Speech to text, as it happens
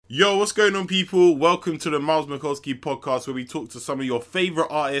Yo, what's going on, people? Welcome to the Miles Mikulski podcast, where we talk to some of your favorite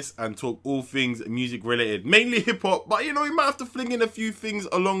artists and talk all things music related, mainly hip hop, but we might have to fling in a few things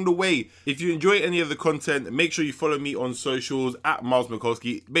along the way. If you enjoy any of the content, make sure you follow me on socials at Miles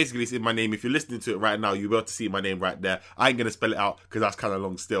Mikulski. Basically, it's in my name. If you're listening to it right now, you'll be able to see my name right there. I ain't gonna spell it out because that's kind of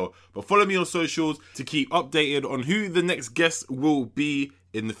long still, but follow me on socials to keep updated on who the next guest will be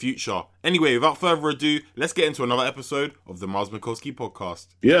in the future. Anyway, without further ado, let's get into another episode of the Miles Mikulski podcast.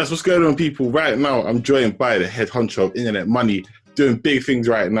 Yes, what's going on, people? Right now, I'm joined by the head honcho of Internet Money, doing big things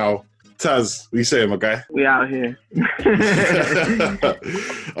right now. Taz, what you saying, my guy? We out here. All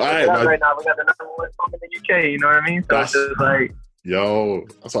right, man. Right now, we got the number one song in the UK, you know what I mean? So it's just like... Yo,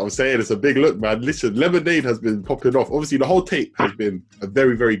 that's what I'm saying. It's a big look, man. Listen, Lemonade has been popping off. Obviously, the whole tape has been a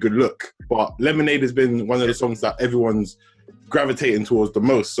very, very good look. But Lemonade has been one of the songs that everyone's gravitating towards the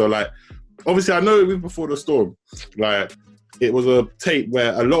most. So, obviously, I know it was Before the Storm. It was a tape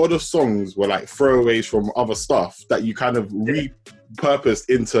where a lot of the songs were throwaways from other stuff that you kind of repurposed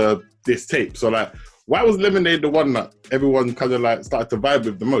into this tape. So, why was Lemonade the one that everyone kind of started to vibe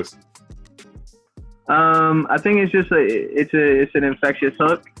with the most? I think it's just it's an infectious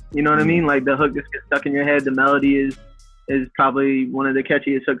hook. You know what I mean? Like, the hook just gets stuck in your head. The melody is probably one of the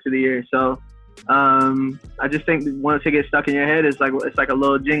catchiest hooks of the year. So I just think once it gets stuck in your head, it's like a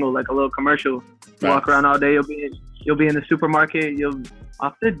little jingle, like a little commercial. You walk around all day, you'll be in the supermarket, you'll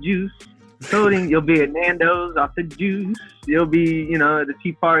off the juice, coding. You'll be at Nando's off the juice. You'll be, at the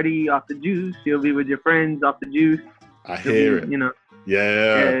tea party off the juice. You'll be with your friends off the juice. I hear it.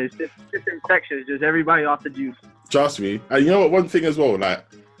 Yeah, it's just infectious. Just everybody off the juice. Trust me. And you know what? One thing as well,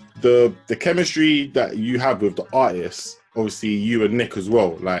 the chemistry that you have with the artists, obviously you and Nick as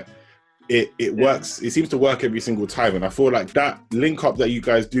well, it works. It seems to work every single time, and I feel like that link up that you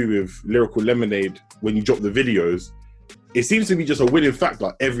guys do with Lyrical Lemonade when you drop the videos, it seems to be just a winning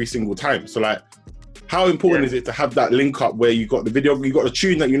factor every single time. So how important is it to have that link up where you got the video, you got a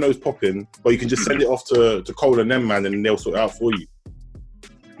tune that is popping, but you can just send it off to Cole and them, man, and they'll sort it out for you?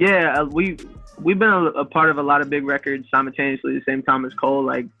 Yeah, we've been a part of a lot of big records simultaneously at the same time as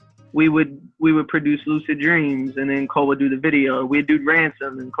Cole. We would produce Lucid Dreams, and then Cole would do the video. We'd do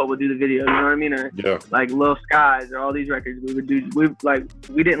Ransom, and Cole would do the video. You know what I mean? Or Lil Skies, or all these records. We didn't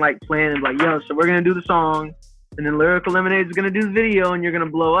plan and yo, so we're gonna do the song, and then Lyrical Lemonade is gonna do the video, and you're gonna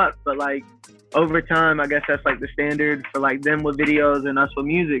blow up. But over time, I guess that's the standard for them with videos and us with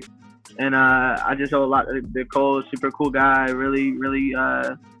music. And I just owe a lot to Cole. Super cool guy,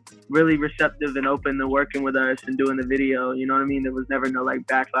 really receptive and open to working with us and doing the video. You know what I mean? There was never no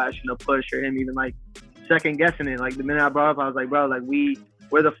backlash, no push, or him even second guessing it. The minute I brought up, I was like, bro,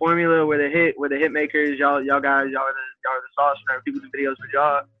 we're the formula, we're the hit makers. Y'all guys, y'all are the sauce. People do videos for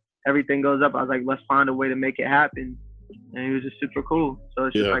y'all. Everything goes up. I was like, let's find a way to make it happen. And he was just super cool. So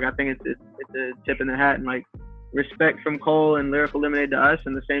it's just I think it's a tip in the hat, and respect from Cole and Lyrical Lemonade to us,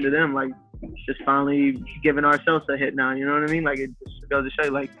 and the same to them. Just finally giving ourselves a hit now. You know what I mean? It just goes to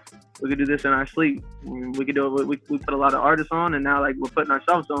show we could do this in our sleep. We could do it. We put a lot of artists on, and now we're putting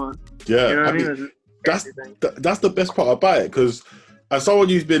ourselves on. Yeah, you know what I mean? That's the best part about it, because as someone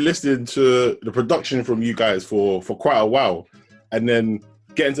who's been listening to the production from you guys for quite a while, and then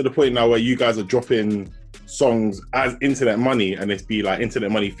getting to the point now where you guys are dropping songs as Internet Money, and it's be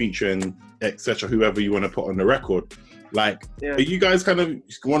Internet Money featuring etc. whoever you want to put on the record. Are you guys kind of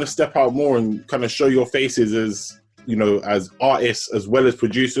want to step out more and kind of show your faces as as artists as well as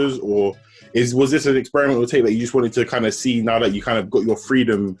producers, or was this an experimental tape that you just wanted to kind of see now that you kind of got your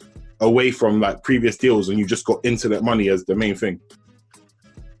freedom away from previous deals and you just got Internet Money as the main thing?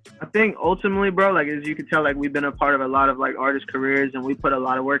 I think ultimately, bro, as you can tell, we've been a part of a lot of artists' careers, and we put a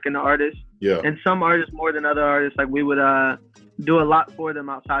lot of work into artists. Yeah. And some artists more than other artists, we would do a lot for them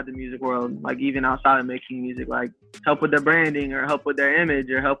outside the music world, even outside of making music, help with their branding or help with their image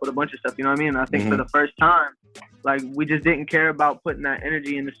or help with a bunch of stuff. You know what I mean? I think for the first time, we just didn't care about putting that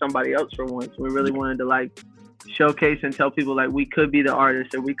energy into somebody else for once. We really wanted to showcase and tell people we could be the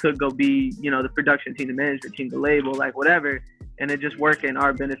artist, or we could go be, the production team, the management team, the label, whatever. And it just work in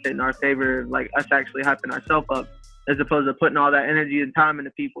our benefit, in our favor, us actually hyping ourselves up, as opposed to putting all that energy and time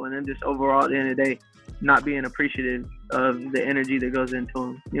into people, and then just overall at the end of the day, not being appreciative of the energy that goes into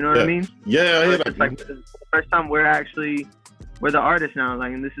them. You know what I mean? Yeah, I hear that. It's the first time we're the artist now,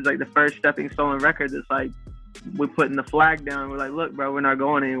 and this is the first stepping stone record that's we're putting the flag down. We're look, bro, we're not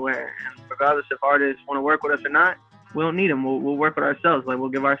going anywhere. And regardless if artists want to work with us or not, we don't need them. We'll work with ourselves. We'll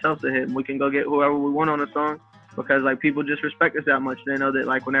give ourselves a hit, and we can go get whoever we want on a song, because people just respect us that much. They know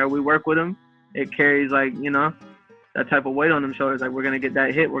that whenever we work with them, it carries that type of weight on them shoulders. We're gonna get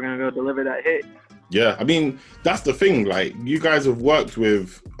that hit. We're gonna go deliver that hit. Yeah, I mean, that's the thing. Like, you guys have worked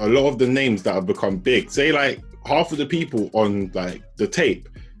with a lot of the names that have become big. Say, like, half of the people on, like, the tape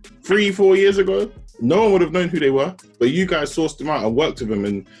 3-4 years ago, no one would have known who they were. But you guys sourced them out and worked with them.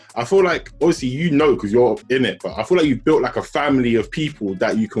 And I feel like, obviously, you know, because you're in it, but I feel like you've built, like, a family of people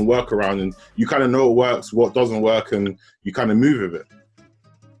that you can work around, and you kind of know what works, what doesn't work, and you kind of move with it.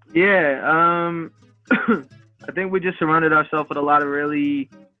 Yeah, I think we just surrounded ourselves with a lot of really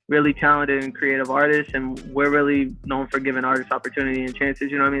talented and creative artists, and we're really known for giving artists opportunity and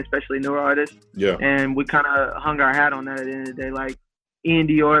chances, you know what I mean, especially newer artists. Yeah. And we kind of hung our hat on that at the end of the day, like Ian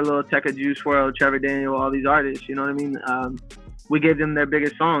Dior, Lil Tecca, Juice WRLD, Trevor Daniel, all these artists, you know what I mean? We gave them their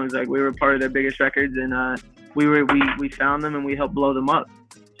biggest songs, like we were part of their biggest records, and we found them and we helped blow them up.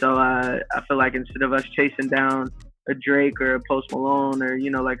 So I feel like instead of us chasing down a Drake or a Post Malone or,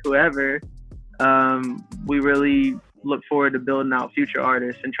 you know, like whoever, we really look forward to building out future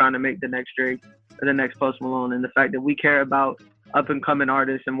artists and trying to make the next Drake or the next Post Malone. And the fact that we care about up and coming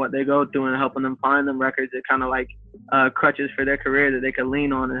artists and what they go through and helping them find them records that kind of like crutches for their career that they can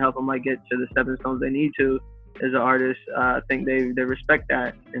lean on and help them like get to the stepping stones they need to as an artist. I think they respect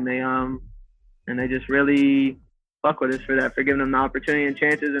that, and they just really fuck with us for that, for giving them the opportunity and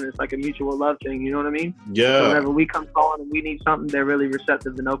chances, and it's like a mutual love thing, you know what I mean? Yeah. So whenever we come calling and we need something, they're really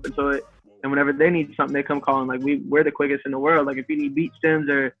receptive and open to it. And whenever they need something, they come calling. Like we're the quickest in the world. Like if you need beat stems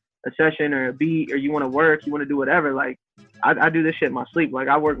or a session or a beat, or you want to work, you want to do whatever, like I do this shit in my sleep. Like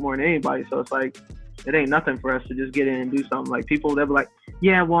I work more than anybody, so it's like it ain't nothing for us to just get in and do something. Like people, they'll be like,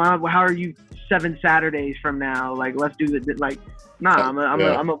 yeah, well, how are you 7 Saturdays from now? Like let's do it. Like nah, I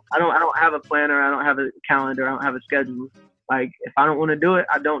don't have a planner. I don't have a calendar. I don't have a schedule. Like if I don't want to do it,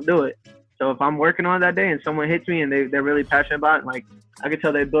 I don't do it. So if I'm working on that day and someone hits me and they're really passionate about it, like I can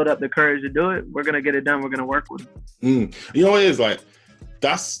tell they build up the courage to do it, we're gonna get it done. We're gonna work with it. You know what it is, like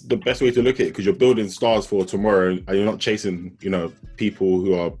that's the best way to look at it, because you're building stars for tomorrow and you're not chasing, you know, people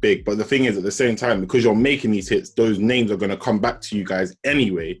who are big. But the thing is, at the same time, because you're making these hits, those names are going to come back to you guys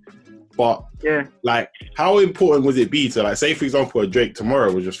anyway. But yeah, like, how important would it be to, like, say for example, a Drake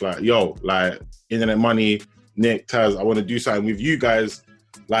tomorrow was just like, yo, like Internet Money, Nick, Taz, I want to do something with you guys.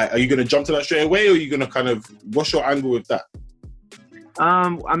 Like, are you going to jump to that straight away, or are you going to kind of, what's your angle with that?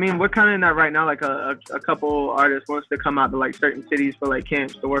 I mean, we're kind of in that right now. Like a couple artists wants to come out to like certain cities for like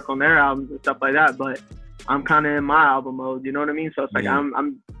camps to work on their albums and stuff like that. But I'm kind of in my album mode. You know what I mean? So it's like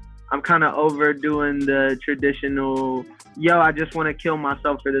I'm kind of overdoing the traditional. Yo, I just want to kill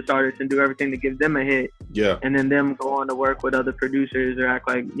myself for this artist and do everything to give them a hit. Yeah. And then them go on to work with other producers or act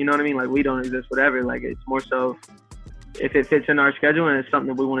like, you know what I mean? Like we don't exist, whatever. Like it's more so if it fits in our schedule and it's something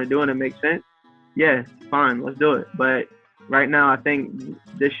that we want to do and it makes sense. Yeah, fine, let's do it. But right now, I think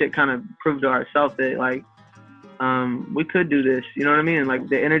this shit kind of proved to ourselves that, like, we could do this. You know what I mean? And, like,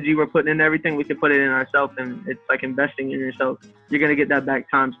 the energy we're putting into everything, we can put it in ourselves, and it's like investing in yourself. You're going to get that back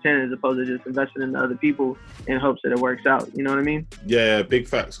times 10 as opposed to just investing in other people in hopes that it works out. You know what I mean? Yeah, big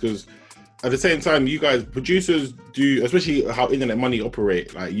facts. Because at the same time, you guys, producers do, especially how Internet Money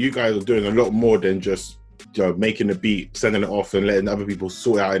operate, like, you guys are doing a lot more than just, you know, making a beat, sending it off, and letting other people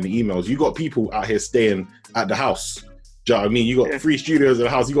sort it out in the emails. You got people out here staying at the house. Do you know what I mean? You got 3 studios in the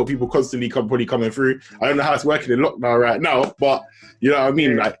house. You got people constantly probably coming through. I don't know how it's working in lockdown right now, but you know what I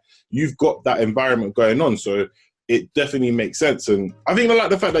mean? Like, you've got that environment going on, so it definitely makes sense. And I think I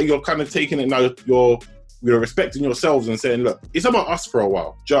like the fact that you're kind of taking it now. You're respecting yourselves and saying, look, it's about us for a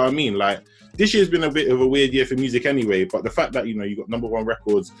while. Do you know what I mean? Like, this year's been a bit of a weird year for music anyway, but the fact that, you know, you got #1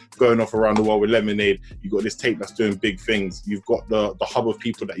 records going off around the world with Lemonade, you got this tape that's doing big things, you've got the hub of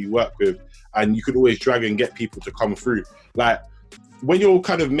people that you work with, and you could always drag and get people to come through. Like, when you're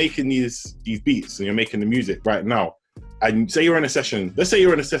kind of making these beats and you're making the music right now, and say you're in a session, let's say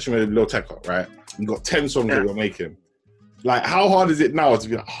you're in a session with Lil Tecca, right? You got 10 songs that you're making. Like, how hard is it now to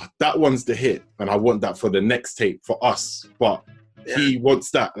be like, oh, that one's the hit, and I want that for the next tape for us, but he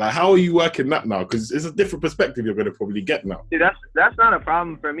wants that. Like, how are you working that now? Because it's a different perspective you're going to probably get now. See, that's not a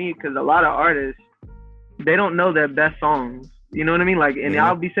problem for me, because a lot of artists, they don't know their best songs. You know what I mean? Like, and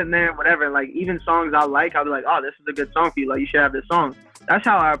I'll be sitting there and whatever, and like even songs I like, I'll be like, oh, this is a good song for you. Like, you should have this song. That's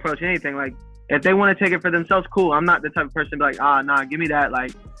how I approach anything. Like, if they want to take it for themselves, cool. I'm not the type of person to be like, nah, give me that.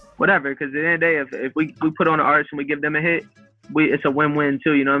 Like, whatever. Because at the end of the day, if we put on an artist and we give them a hit, it's a win-win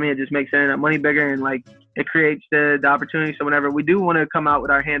too. You know what I mean? It just makes that money bigger, and like it creates the opportunity. So whenever we do want to come out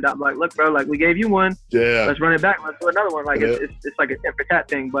with our hand out, like, look, bro, like we gave you one. Yeah. Let's run it back. Let's do another one. Like it's like a tit for tat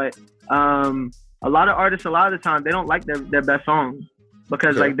thing. But a lot of artists, a lot of the time, they don't like their best songs,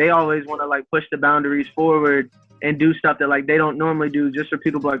 because like they always want to like push the boundaries forward and do stuff that like they don't normally do, just for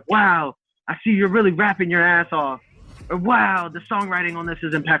people to be like, wow, I see you're really rapping your ass off, or wow, the songwriting on this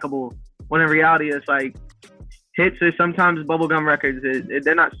is impeccable, when in reality it's like hits is sometimes bubblegum records.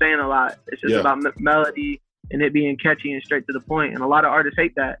 They're not saying a lot. It's just about melody and it being catchy and straight to the point. And a lot of artists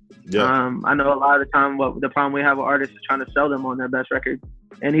hate that. Yeah. I know a lot of the time what the problem we have with artists is trying to sell them on their best record.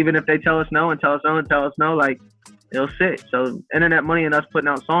 And even if they tell us no, like it'll sit. So internet money and us putting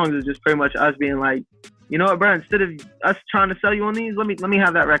out songs is just pretty much us being like, you know what, bro, instead of us trying to sell you on these, let me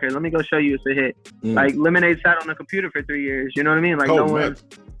have that record. Let me go show you it's a hit. Like Lemonade sat on the computer for 3 years. You know what I mean? Like no one.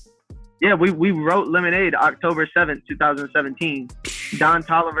 Yeah, we wrote Lemonade October 7th, 2017. Don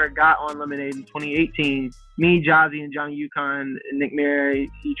Toliver got on Lemonade in 2018. Me, Jazzy, and Johnny Yukon, Nick Mary,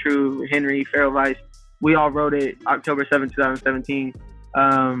 E-True, Henry, Pharaoh Vice, we all wrote it October 7th, 2017.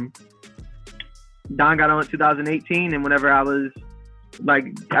 Don got on in 2018, and whenever I was like,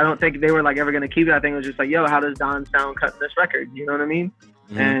 I don't think they were like ever gonna keep it. I think it was just like, yo, how does Don sound cutting this record? You know what I mean?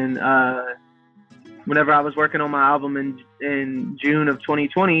 And whenever I was working on my album in June of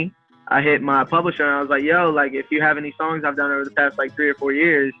 2020, I hit my publisher and I was like, yo, like if you have any songs I've done over the past like 3 or 4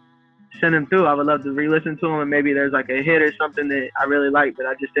 years, send them through. I would love to re-listen to them, and maybe there's like a hit or something that I really like, but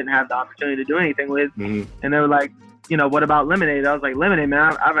I just didn't have the opportunity to do anything with. And they were like, you know, what about Lemonade? I was like, Lemonade,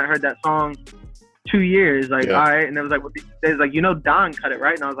 man, I haven't heard that song 2 years. Like, all right. And they was like, you know, Don cut it,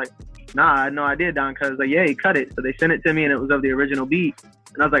 right? And I was like, nah, I had no idea Don cut it. I was like, yeah, he cut it. So they sent it to me, and it was of the original beat.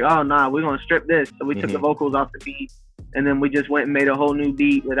 And I was like, oh, nah, we're going to strip this. So we took the vocals off the beat, and then we just went and made a whole new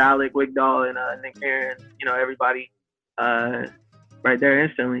beat with Alec Wigdahl and Nick Aaron, you know, everybody right there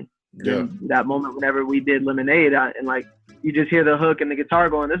instantly. And that moment whenever we did Lemonade, and like you just hear the hook and the guitar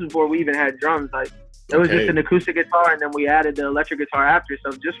going. This is before we even had drums. Like it was just an acoustic guitar, and then we added the electric guitar after.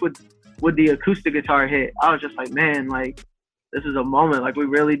 So just with the acoustic guitar hit, I was just like, man, like this is a moment. Like we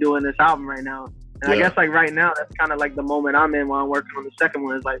really doing this album right now. And I guess like right now, that's kind of like the moment I'm in while I'm working on the second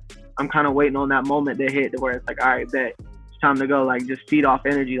one. Is like I'm kind of waiting on that moment to hit, to where it's like, all right, bet it's time to go. Like just feed off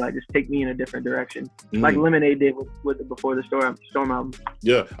energy. Like just take me in a different direction, like Lemonade did with the Before the Storm album.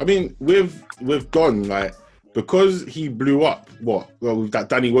 Yeah, I mean with Don, like because he blew up. With that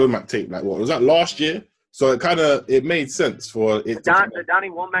Danny Womack tape, like what was that last year? So it made sense for it. The Donnie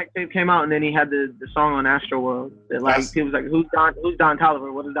Womack tape came out, and then he had the song on Astroworld. That like people was like, who's Don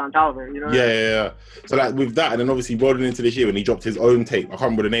Toliver? What is Don Toliver? You know? Yeah. So like with that, and then obviously rolling into this year when he dropped his own tape. I can't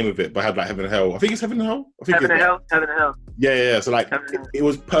remember the name of it, but had like Heaven and Hell. I think it's Heaven and Hell. Heaven and Hell. Yeah. So like it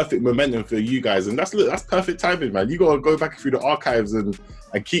was perfect momentum for you guys, and that's perfect timing, man. You gotta go back through the archives and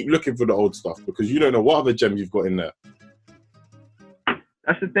keep looking for the old stuff, because you don't know what other gems you've got in there.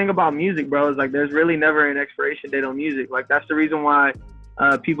 That's the thing about music, bro. Is like there's really never an expiration date on music. Like that's the reason why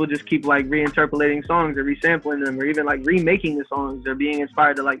people just keep like reinterpolating songs or resampling them, or even like remaking the songs, or being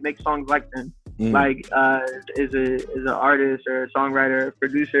inspired to like make songs like them. Like as an artist or a songwriter, or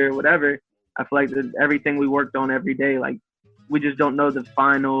producer, or whatever. I feel like everything we worked on every day, like we just don't know the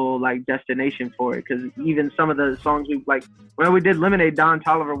final like destination for it. Because even some of the songs we like, when we did Lemonade, Don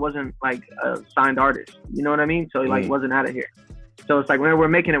Toliver wasn't like a signed artist. You know what I mean? So he like wasn't out of here. So it's like when we're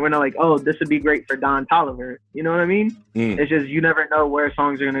making it, we're not like, oh, this would be great for Don Toliver. You know what I mean? It's just you never know where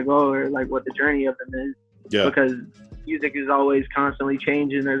songs are gonna go, or like what the journey of them is. Yeah. Because music is always constantly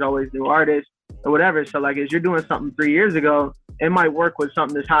changing. There's always new artists or whatever. So like, as you're doing something 3 years ago, it might work with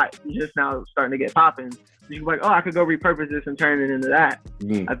something that's hot, just now starting to get popping. You're like, oh, I could go repurpose this and turn it into that.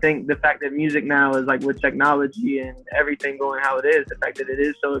 I think the fact that music now is like with technology and everything going how it is, the fact that it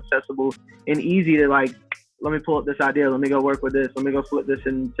is so accessible and easy to like, let me pull up this idea. Let me go work with this. Let me go flip this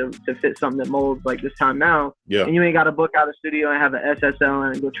to fit something that molds like this time now. Yeah. And you ain't got to book out a studio and have an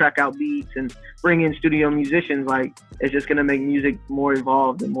SSL and go track out beats and bring in studio musicians. Like it's just gonna make music more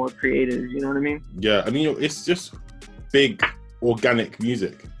evolved and more creative. You know what I mean? Yeah. I mean, it's just big organic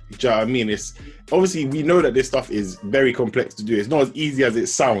music. Do you know what I mean? It's obviously we know that this stuff is very complex to do. It's not as easy as it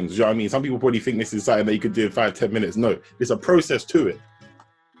sounds. Do you know what I mean? Some people probably think this is something that you could do in 5-10 minutes. No, there's a process to it.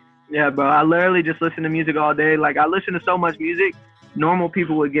 Yeah, bro. I literally just listen to music all day. Like, I listen to so much music, normal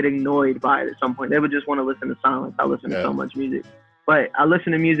people would get annoyed by it at some point. They would just want to listen to silence. I listen to so much music. But I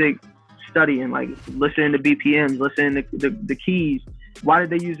listen to music studying, like, listening to BPMs, listening to the keys. Why did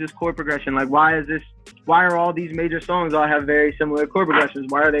they use this chord progression? Like, why are all these major songs all have very similar chord progressions?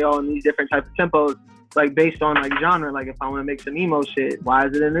 Why are they all in these different types of tempos? Like, based on, like, genre. Like, if I want to make some emo shit, why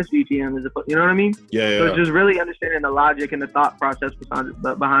is it in this BPM? You know what I mean? Yeah. So it's just really understanding the logic and the thought process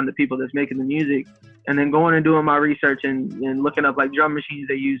behind the people that's making the music. And then going and doing my research and looking up, like, drum machines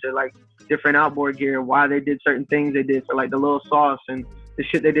they use, or, like, different outboard gear, why they did certain things they did for, like, the little sauce and the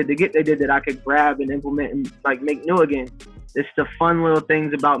shit they did that I could grab and implement and, like, make new again. It's the fun little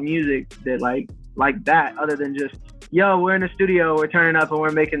things about music that, like that, other than just yo, we're in the studio, we're turning up and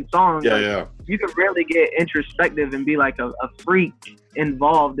we're making songs. Yeah, like, yeah. You can really get introspective and be like a freak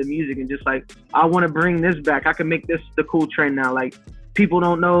involved in music and just like, I want to bring this back. I can make this the cool trend now. Like, people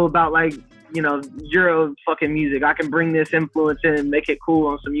don't know about like, you know, Euro fucking music. I can bring this influence in and make it cool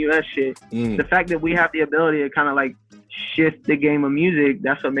on some US shit. The fact that we have the ability to kind of like shift the game of music,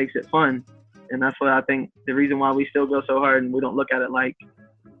 that's what makes it fun. And that's what I think the reason why we still go so hard and we don't look at it like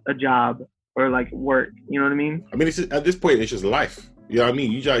a job or like work. You know what I mean? I mean, at this point, it's just life. You know what I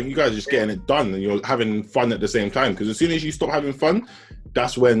mean? You guys are just getting it done and you're having fun at the same time. Because as soon as you stop having fun,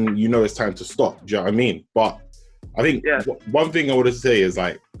 that's when you know it's time to stop. Do you know what I mean? But I think one thing I wanted to say is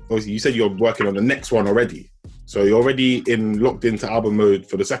like, obviously you said you're working on the next one already. So you're already locked into album mode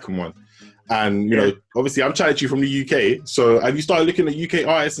for the second one. And, you know, obviously I'm chatting to you from the UK. So have you started looking at UK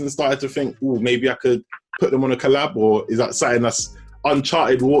artists and started to think, oh, maybe I could put them on a collab? Or is that something that's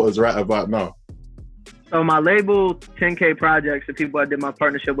uncharted waters right about now? So my label, 10K Projects, the people I did my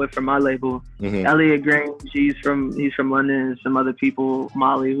partnership with from my label, Elliot Grange, he's from London, and some other people,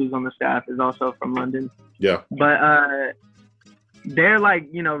 Molly, who's on the staff, is also from London. Yeah. But they're like,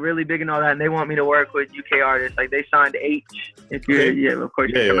 you know, really big and all that, and they want me to work with UK artists. Like they signed H, if you're, of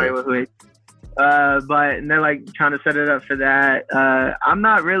course you're familiar with who H. And they're like trying to set it up for that. I'm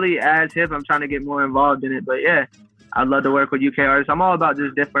not really as hip. I'm trying to get more involved in it, but yeah, I'd love to work with UK artists. I'm all about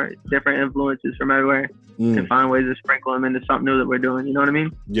just different influences from everywhere and find ways to sprinkle them into something new that we're doing. You know what I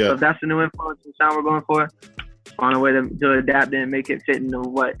mean? Yeah. So if that's the new influence and sound we're going for, find a way to adapt it and make it fit into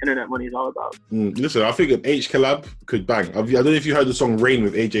what internet money is all about. Listen, I think an H collab could bang. I don't know if you heard the song Rain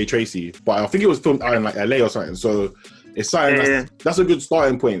with AJ Tracy, but I think it was filmed out in like LA or something. So it's something that's a good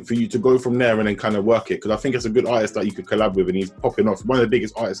starting point for you to go from there and then kind of work it. Because I think it's a good artist that you could collab with, and he's popping off. One of the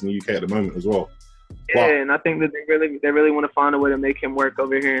biggest artists in the UK at the moment as well. Yeah, and I think that they really want to find a way to make him work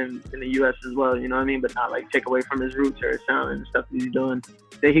over here in the US as well, you know what I mean? But not like take away from his roots or his sound and stuff that he's doing.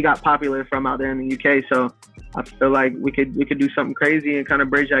 That he got popular from out there in the UK, so I feel like we could do something crazy and kind of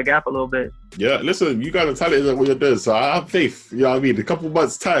bridge that gap a little bit. Yeah, listen, you guys are talented at what you're doing, so I have faith. You know what I mean? A couple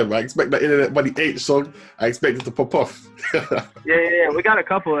months time, I expect that Internet Money H song, I expect it to pop off. yeah, we got a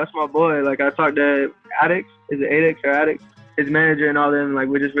couple. That's my boy. Like I talked to Addicts, is it Addicts or Addicts? His manager and all them, like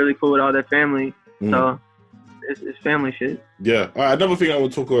we're just really cool with all their family. So it's family shit. Yeah. All right, another thing I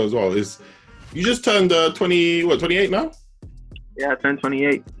want to talk about as well is you just turned 28 now? Yeah, I turned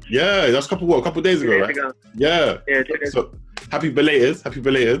 28. Yeah, that's a couple days ago, right? Yeah. Yeah. So happy belated.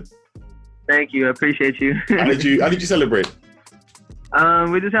 Thank you. I appreciate you. How did you celebrate?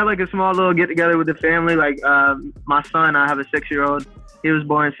 We just had like a small little get together with the family. Like my son, I have a 6-year-old. He was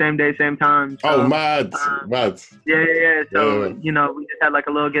born same day, same time. So, mad. Yeah. So, you know, we just had like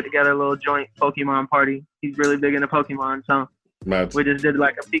a little get together, a little joint Pokemon party. He's really big into Pokemon, so we just did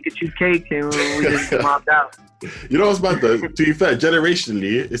like a Pikachu cake and we just mopped out. You know what's mad though? To be fair,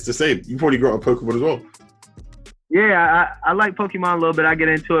 generationally, it's the same. You probably grew up with Pokemon as well. Yeah, I like Pokemon a little bit. I get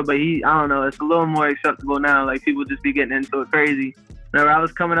into it, but I don't know. It's a little more acceptable now. Like people just be getting into it crazy. Whenever I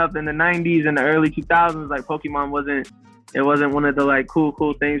was coming up in the 90s and the early 2000s, like Pokemon wasn't one of the like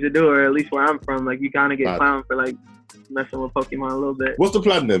cool things to do, or at least where I'm from. Like you kind of get clowned for like messing with Pokemon a little bit. What's the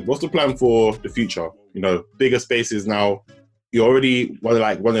plan then? What's the plan for the future? You know, bigger spaces now. You're already one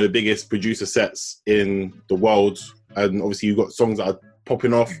of the biggest producer sets in the world, and obviously you've got songs that are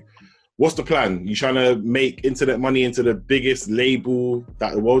popping off. What's the plan? You trying to make Internet Money into the biggest label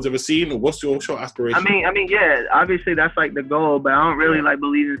that the world's ever seen? Or what's your short aspiration? I mean, yeah, obviously that's like the goal, but I don't really like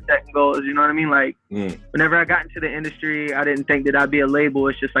believe in setting goals. You know what I mean? Like whenever I got into the industry, I didn't think that I'd be a label.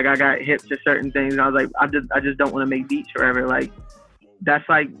 It's just like I got hip to certain things, and I was like, I just don't want to make beats forever. Like that's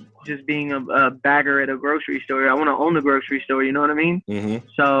like just being a bagger at a grocery store. I want to own the grocery store. You know what I mean?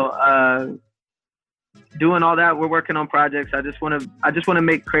 So. Doing all that, we're working on projects. I just want to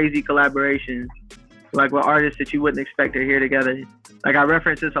make crazy collaborations, like with artists that you wouldn't expect to hear together. Like I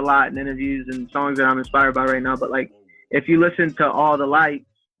reference this a lot in interviews and songs that I'm inspired by right now. But like, if you listen to All the Lights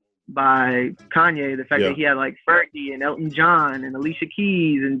by Kanye, the fact that he had like Fergie and Elton John and Alicia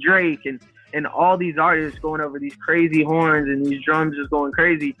Keys and Drake and all these artists going over these crazy horns and these drums just going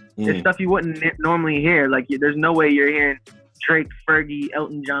crazy, it's stuff you wouldn't normally hear. Like there's no way you're hearing Drake, Fergie,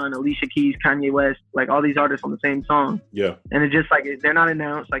 Elton John, Alicia Keys, Kanye West, like all these artists on the same song. Yeah. And it's just like they're not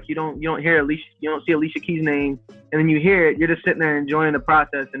announced. Like you don't hear Alicia, you don't see Alicia Keys' name, and then you hear it, you're just sitting there enjoying the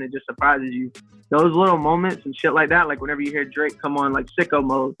process, and it just surprises you. Those little moments and shit like that, like whenever you hear Drake come on like Sicko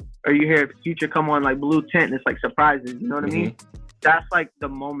Mode, or you hear Future come on like Blue Tint, it's like surprises. You know what I mean? That's like the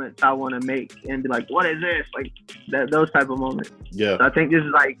moments I want to make and be like, what is this? Like those type of moments. Yeah. So I think this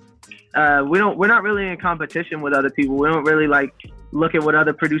is like. We're not really in competition with other people. We don't really like look at what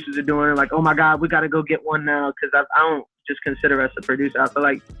other producers are doing, like, oh my God, we got to go get one now, because I don't just consider us a producer. I feel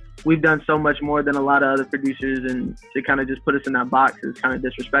like we've done so much more than a lot of other producers, and to kind of just put us in that box is kind of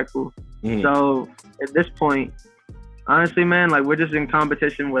disrespectful. So at this point, honestly, man, like, we're just in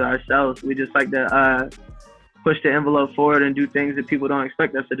competition with ourselves. We just like to push the envelope forward and do things that people don't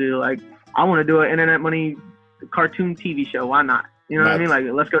expect us to do. Like, I want to do an Internet Money cartoon TV show. Why not? You know what I mean? Like,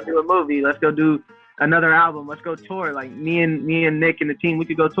 let's go do a movie. Let's go do another album. Let's go tour. Like, me and Nick and the team, we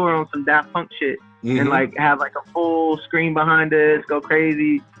could go tour on some Daft Punk shit and like have like a full screen behind us, go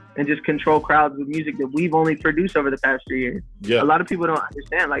crazy, and just control crowds with music that we've only produced over the past 3 years. A lot of people don't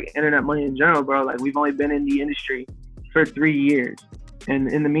understand, like, Internet Money in general, bro. Like, we've only been in the industry for 3 years.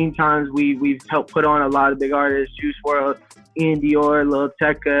 And in the meantime, we've helped put on a lot of big artists: Juice WRLD, Ian Dior, Lil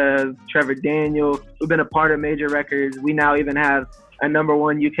Tecca, Trevor Daniel. We've been a part of major records. We now even have a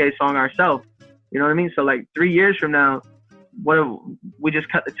 #1 UK song ourselves. You know what I mean? So like 3 years from now, we just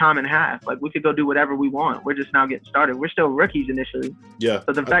cut the time in half. Like, we could go do whatever we want. We're just now getting started. We're still rookies initially. So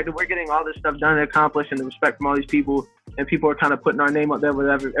the fact that we're getting all this stuff done and accomplished, and the respect from all these people, and people are kind of putting our name up there with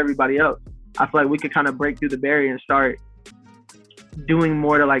everybody else, I feel like we could kind of break through the barrier and start doing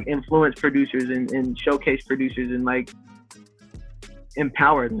more to like influence producers and showcase producers and like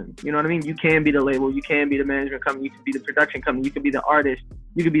empower them. You know what I mean? You can be the label, you can be the management company, you can be the production company, you can be the artist,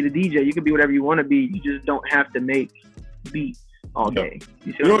 you can be the DJ, you can be whatever you want to be. You just don't have to make beats all day.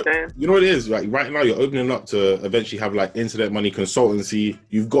 You see what I'm saying? You know what it is? Like, right now you're opening up to eventually have like Internet Money consultancy.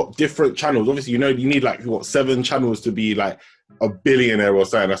 You've got different channels. Obviously, you know, you need like 7 channels to be like a billionaire or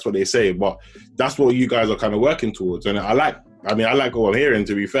something. That's what they say. But that's what you guys are kind of working towards. And I like what I'm hearing,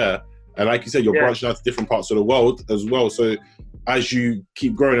 to be fair. And like you said, you're branching out to different parts of the world as well. So as you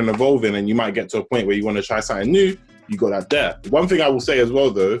keep growing and evolving, and you might get to a point where you want to try something new, you got that there. One thing I will say as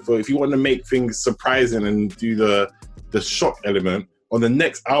well, though, for if you want to make things surprising and do the shock element, on the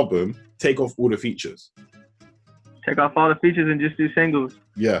next album, take off all the features. Take off all the features and just do singles.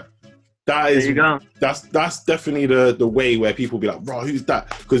 Yeah. That is, there you go. That's definitely the way where people be like, bro, who's that?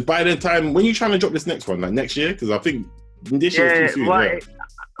 Because by the time, when you trying to drop this next one, like next year? Because I think this year is too soon. Well,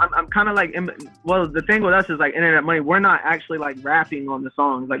 I'm kind of like, well, the thing with us is like Internet Money, we're not actually like rapping on the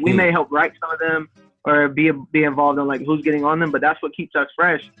songs. Like, we may help write some of them or be involved in like who's getting on them, but that's what keeps us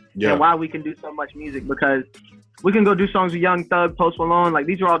fresh and why we can do so much music, because we can go do songs with Young Thug, Post Malone. Like,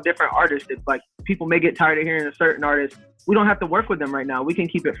 these are all different artists that like people may get tired of hearing a certain artist. We don't have to work with them right now. We can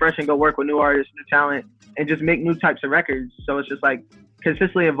keep it fresh and go work with new artists, new talent, and just make new types of records. So it's just like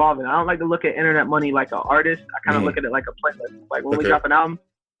consistently evolving. I don't like to look at Internet Money like an artist. I kind of look at it like a playlist. Like, when we drop an album,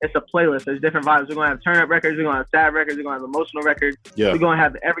 it's a playlist. There's different vibes. We're going to have turn-up records. We're going to have sad records. We're going to have emotional records. We're going to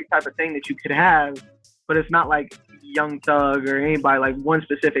have every type of thing that you could have, but it's not like Young Thug or anybody, like one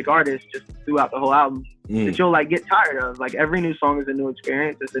specific artist just throughout the whole album that you'll like get tired of. Like, every new song is a new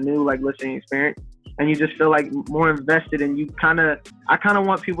experience. It's a new like listening experience, and you just feel like more invested. And I kind of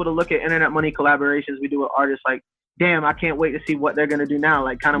want people to look at Internet Money collaborations we do with artists like, damn, I can't wait to see what they're going to do now.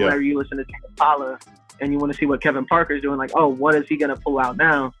 Like, kind of whenever you listen to Impala and you want to see what Kevin Parker's doing, like, oh, what is he going to pull out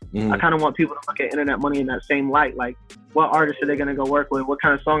now? I kind of want people to look at Internet Money in that same light. Like, what artists are they going to go work with? What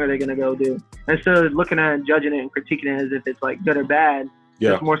kind of song are they going to go do? Instead of looking at it and judging it and critiquing it as if it's like good or bad,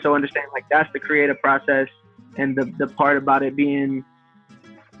 just more so understand like that's the creative process, and the part about it being,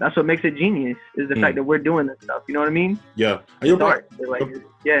 that's what makes it genius, is the fact that we're doing this stuff. You know what I mean? Yeah. And you're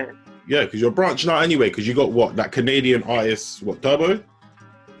Yeah, because you're branching out anyway, because you got what, that Canadian artist, what, Turbo?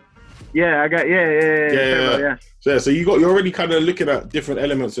 Yeah, I got Turbo. So you're already kind of looking at different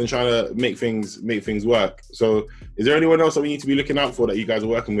elements and trying to make things work. So is there anyone else that we need to be looking out for that you guys are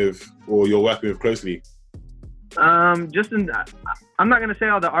working with, or you're working with closely? I'm not gonna say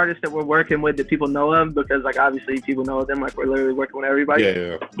all the artists that we're working with that people know of, because like obviously people know them, like we're literally working with everybody.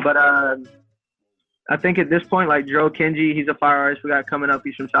 Yeah. But I think at this point, like Dro Kenji, he's a fire artist we got coming up.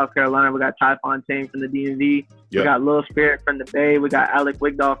 He's from South Carolina. We got Ty Fontaine from the DMV. We got Lil Spirit from the Bay. We got Alec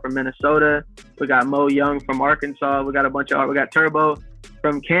Wigdaw from Minnesota. We got Mo Young from Arkansas. We got a bunch of art. We got Turbo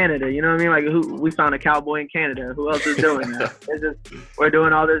from Canada. You know what I mean? Like, we found a cowboy in Canada. Who else is doing that? We're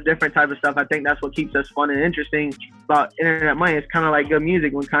doing all this different type of stuff. I think that's what keeps us fun and interesting about Internet Money. It's kind of like good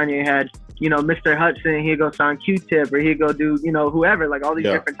music. When Kanye had, you know, Mr. Hudson, he'd go sign Q-Tip, or he'd go do, you know, whoever, like all these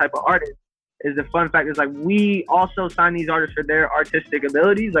different type of artists. Is the fun fact is like we also sign these artists for their artistic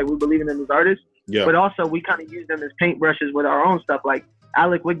abilities, like we believe in them as artists, but also we kind of use them as paintbrushes with our own stuff. Like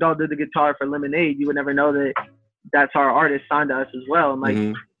Alec Wigdaw did the guitar for Lemonade. You would never know that that's our artist signed to us as well. And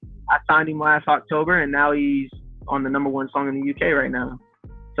like I signed him last October, and now he's on the #1 song in the UK right now.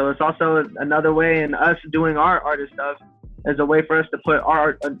 So it's also another way, and us doing our artist stuff as a way for us to put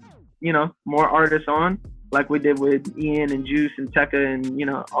our, you know, more artists on like we did with Ian and Juice and Tekka and, you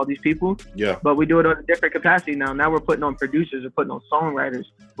know, all these people. Yeah. But we do it on a different capacity now. Now we're putting on producers, we're putting on songwriters,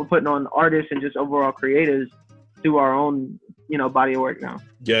 we're putting on artists and just overall creators through our own, you know, body of work now.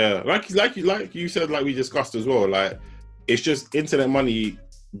 Yeah, like you said, like we discussed as well. Like, it's just internet money.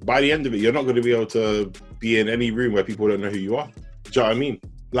 By the end of it, you're not going to be able to be in any room where people don't know who you are. Do you know what I mean?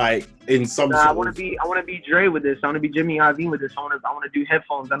 Like in some. I want to be Dre with this. I want to be Jimmy Iovine with this. I want to do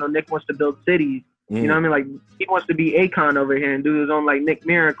headphones. I know Nick wants to build cities. You know what I mean? Like he wants to be Akon over here and do his own like Nick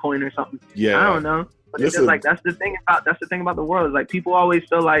Mirror coin or something. Yeah. I don't know. But it's just like that's the thing about the world. Is like people always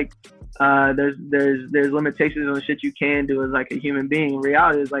feel like there's limitations on shit you can do as like a human being. In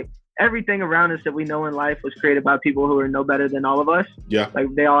reality is like everything around us that we know in life was created by people who are no better than all of us. Yeah. Like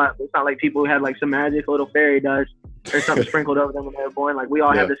it's not like people who had like some magic little fairy dust or something sprinkled over them when they were born. Like we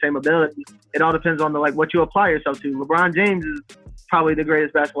all have the same ability. It all depends on like what you apply yourself to. LeBron James is probably the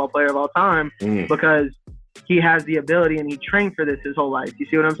greatest basketball player of all time because he has the ability and he trained for this his whole life. You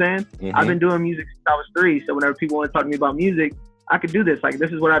see what I'm saying? I've been doing music since I was 3. So whenever people want to talk to me about music, I could do this. Like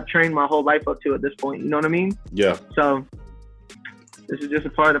this is what I've trained my whole life up to at this point. You know what I mean? Yeah. So this is just a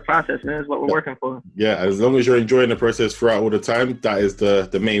part of the process, man. It's what we're working for. Yeah, as long as you're enjoying the process throughout all the time, that is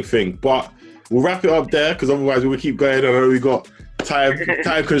the main thing. But we'll wrap it up there because otherwise we will keep going. I know we got time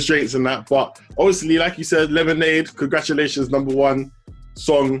constraints and that. But obviously, like you said, Lemonade, congratulations, #1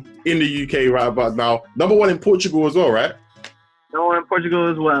 song in the UK right about now. #1 in Portugal as well, right? #1 in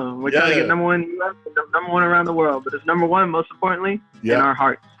Portugal as well. We're trying to get #1 in the US and #1 around the world. But it's #1, most importantly, in our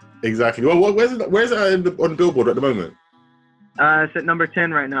hearts. Exactly. Well, where's it on Billboard at the moment? It's at number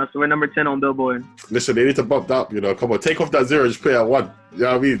 10 right now, so we're number 10 on Billboard. Listen, they need to bump that up, you know. Come on, take off that 0, just put it at 1. You know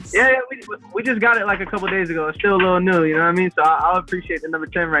what I mean? Yeah, we just got it like a couple days ago. It's still a little new, you know what I mean? So I'll appreciate the number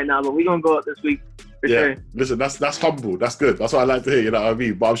 10 right now, but we're going to go up this week for sure. Listen, that's humble. That's good. That's what I like to hear, you know what I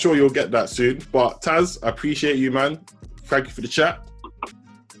mean? But I'm sure you'll get that soon. But Taz, I appreciate you, man. Thank you for the chat.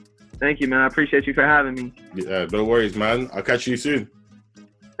 Thank you, man. I appreciate you for having me. Yeah, no worries, man. I'll catch you soon.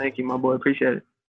 Thank you, my boy. Appreciate it.